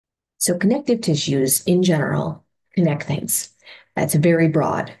So connective tissues in general connect things. That's very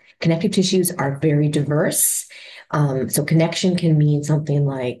broad. Connective tissues are very diverse. So connection can mean something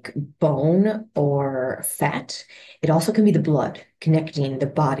like bone or fat. It also can be the blood connecting the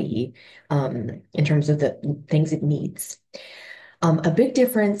body in terms of the things it needs. A big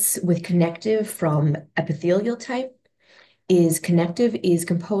difference with connective from epithelial type is connective is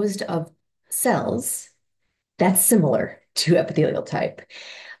composed of cells. That's similar to epithelial type.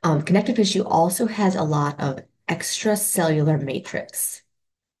 Connective tissue also has a lot of extracellular matrix.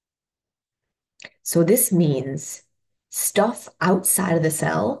 So this means stuff outside of the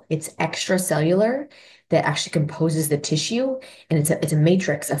cell, it's extracellular that actually composes the tissue. And it's a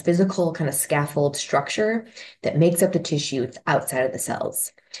matrix, a physical kind of scaffold structure that makes up the tissue outside of the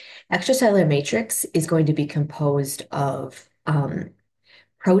cells. Extracellular matrix is going to be composed of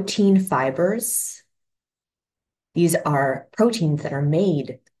protein fibers. These are proteins that are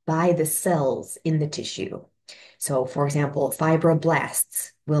made by the cells in the tissue. So, for example,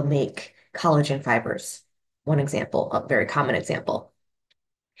 fibroblasts will make collagen fibers. One example, a very common example.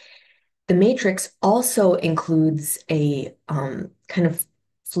 The matrix also includes a kind of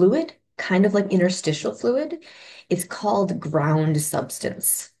fluid, kind of like interstitial fluid. It's called ground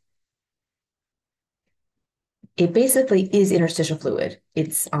substance. It basically is interstitial fluid.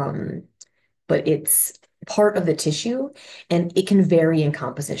 But it's part of the tissue and it can vary in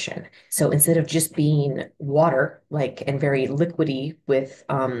composition. So instead of just being water, like and very liquidy with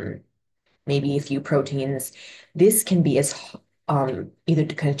maybe a few proteins, this can be as either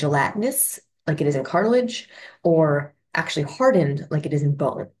kind of gelatinous, like it is in cartilage, or actually hardened, like it is in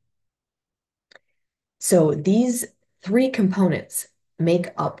bone. So these three components make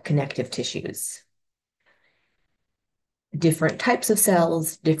up connective tissues. Different types of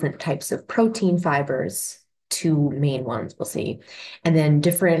cells, different types of protein fibers, two main ones we'll see, and then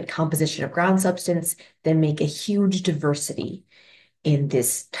different composition of ground substance that make a huge diversity in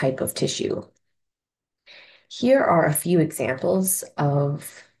this type of tissue. Here are a few examples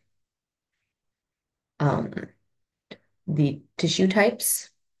of um, the tissue types.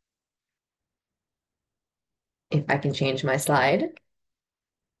 If I can change my slide.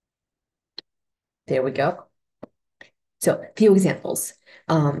 There we go. So a few examples.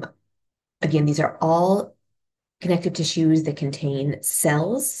 Um, Again, these are all connective tissues that contain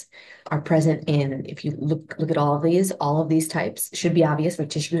cells are present in, if you look at all of these types, should be obvious, but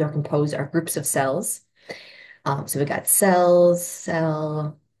tissues are composed are groups of cells. So we got cells,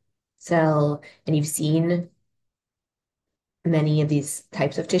 cell, cell, and you've seen many of these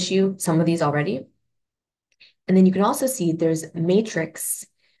types of tissue, some of these already. And then you can also see there's matrix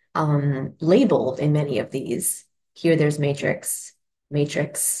labeled in many of these. Here there's matrix,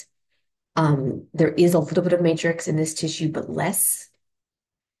 matrix. There is a little bit of matrix in this tissue, but less.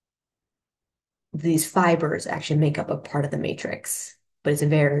 These fibers actually make up a part of the matrix, but it's a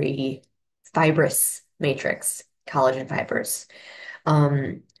very fibrous matrix, collagen fibers.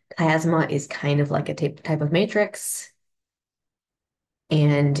 Um, Chiasma is kind of like a type of matrix.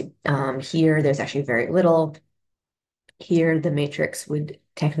 And here there's actually very little. Here the matrix would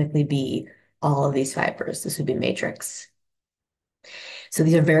technically be all of these fibers. This would be matrix. So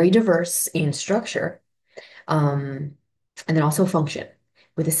these are very diverse in structure, and then also function.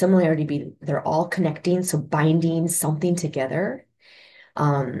 With a similarity be they're all connecting, so binding something together.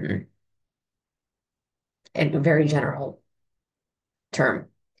 Um, and a very general term.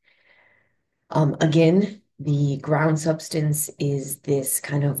 Again, the ground substance is this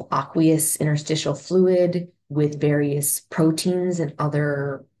kind of aqueous interstitial fluid with various proteins and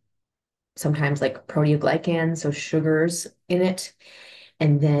other, sometimes like proteoglycans, so sugars in it.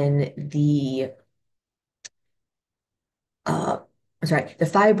 And then uh, the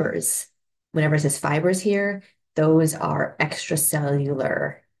fibers, whenever it says fibers here, those are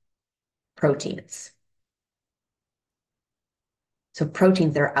extracellular proteins. So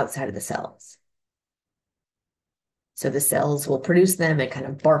proteins that are outside of the cells. So the cells will produce them and kind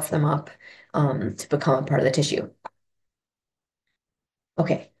of barf them up to become a part of the tissue.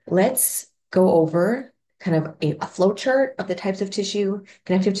 Okay, let's go over kind of a flow chart of the types of tissue,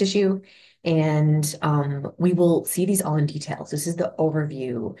 connective tissue, and we will see these all in detail. So this is the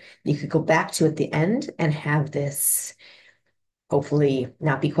overview. You could go back to at the end and have this hopefully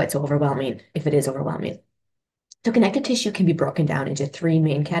not be quite so overwhelming if it is overwhelming. So connective tissue can be broken down into three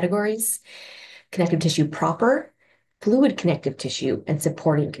main categories: connective tissue proper, fluid connective tissue, and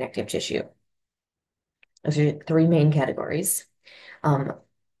supporting connective tissue. Those are three main categories. Um,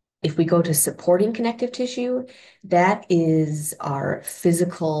 if we go to supporting connective tissue, that is our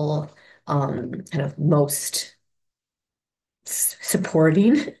physical kind of most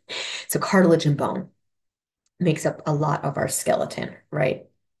supporting. So cartilage and bone makes up a lot of our skeleton, right?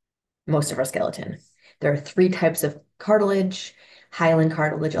 Most of our skeleton. There are three types of cartilage: hyaline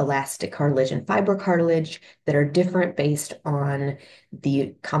cartilage, elastic cartilage, and fiber cartilage that are different based on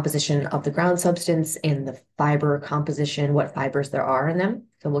the composition of the ground substance and the fiber composition, what fibers there are in them.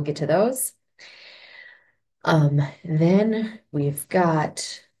 So we'll get to those. Then we've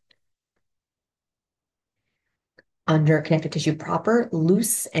got under connective tissue proper,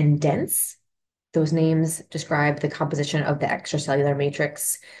 loose and dense. Those names describe the composition of the extracellular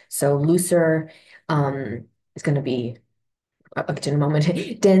matrix. So looser is going to be, I'll get to in a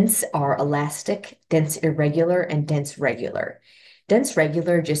moment. Dense are elastic, dense irregular, and dense regular. Dense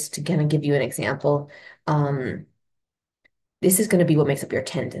regular, just to kind of give you an example, um, this is going to be what makes up your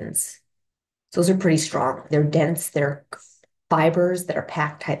tendons. So those are pretty strong. They're dense, they're fibers that are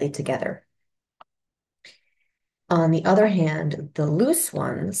packed tightly together. On the other hand, the loose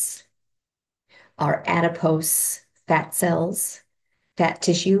ones are adipose fat cells, fat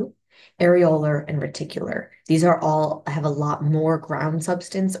tissue, areolar, and reticular. These are all have a lot more ground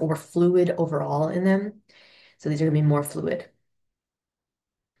substance or fluid overall in them. So these are going to be more fluid,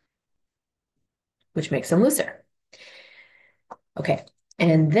 which makes them looser. Okay.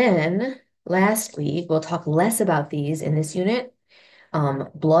 And then lastly, we'll talk less about these in this unit.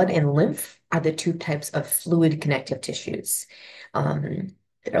 Blood and lymph are the two types of fluid connective tissues.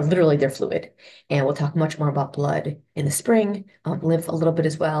 They're fluid. And we'll talk much more about blood in the spring, lymph a little bit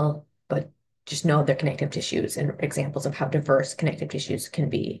as well, but just know they're connective tissues and examples of how diverse connective tissues can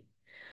be.